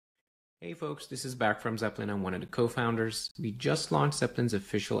Hey folks, this is back from Zeplin. I'm one of the co-founders. We just launched Zeplin's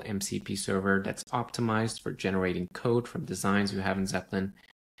official MCP server that's optimized for generating code from designs you have in Zeplin,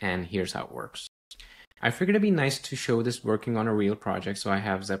 and here's how it works. I figured it'd be nice to show this working on a real project, so I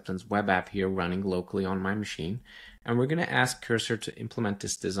have Zeplin's web app here running locally on my machine, and we're going to ask Cursor to implement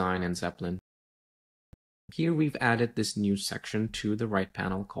this design in Zeplin. Here we've added this new section to the right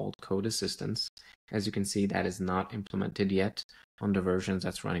panel called Code Assistance. As you can see, that is not implemented yet on the versions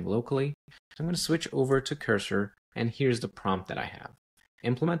that's running locally. So I'm going to switch over to Cursor, and here's the prompt that I have.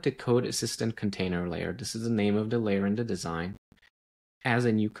 Implement the Code Assistant container layer. This is the name of the layer in the design as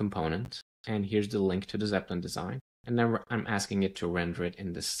a new component. And here's the link to the Zeplin design. And then I'm asking it to render it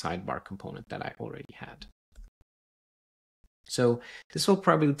in this sidebar component that I already had. So this will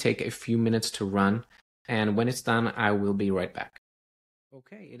probably take a few minutes to run. And when it's done, I will be right back.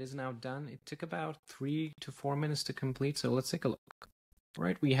 Okay, it is now done. It took about 3 to 4 minutes to complete, so let's take a look. All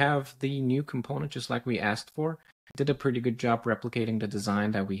right, we have the new component just like we asked for. It did a pretty good job replicating the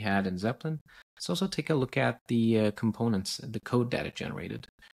design that we had in Zeplin. Let's also take a look at the components, the code that it generated.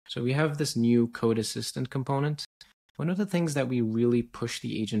 So we have this new Code Assistant component. One of the things that we really push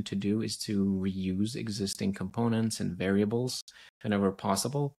the agent to do is to reuse existing components and variables whenever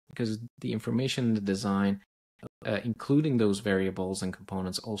possible, because the information in the design, including those variables and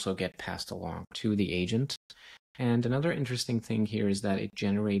components, also get passed along to the agent. And another interesting thing here is that it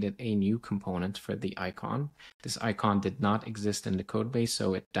generated a new component for the icon. This icon did not exist in the code base,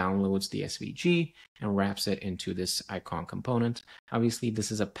 so it downloads the SVG and wraps it into this icon component. Obviously,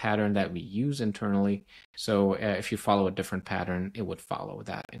 this is a pattern that we use internally, so if you follow a different pattern, it would follow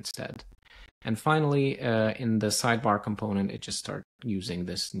that instead. And finally, in the sidebar component, it just starts using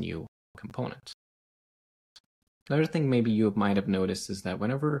this new component. Another thing maybe you might have noticed is that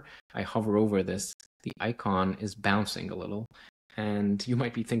whenever I hover over this, the icon is bouncing a little. And you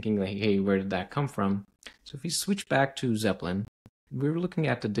might be thinking like, hey, where did that come from? So if we switch back to Zeplin, we're looking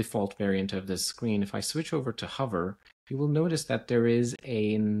at the default variant of this screen. If I switch over to hover, you will notice that there is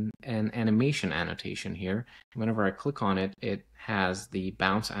an animation annotation here. Whenever I click on it, it has the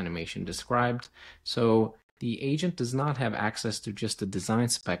bounce animation described. So the agent does not have access to just the design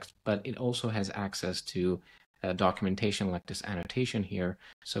specs, but it also has access to documentation like this annotation here,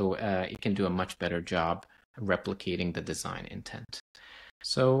 so it can do a much better job replicating the design intent.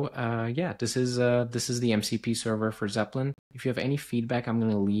 So yeah, this is the MCP server for Zeplin. If you have any feedback, I'm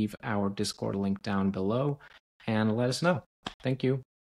going to leave our Discord link down below and let us know. Thank you.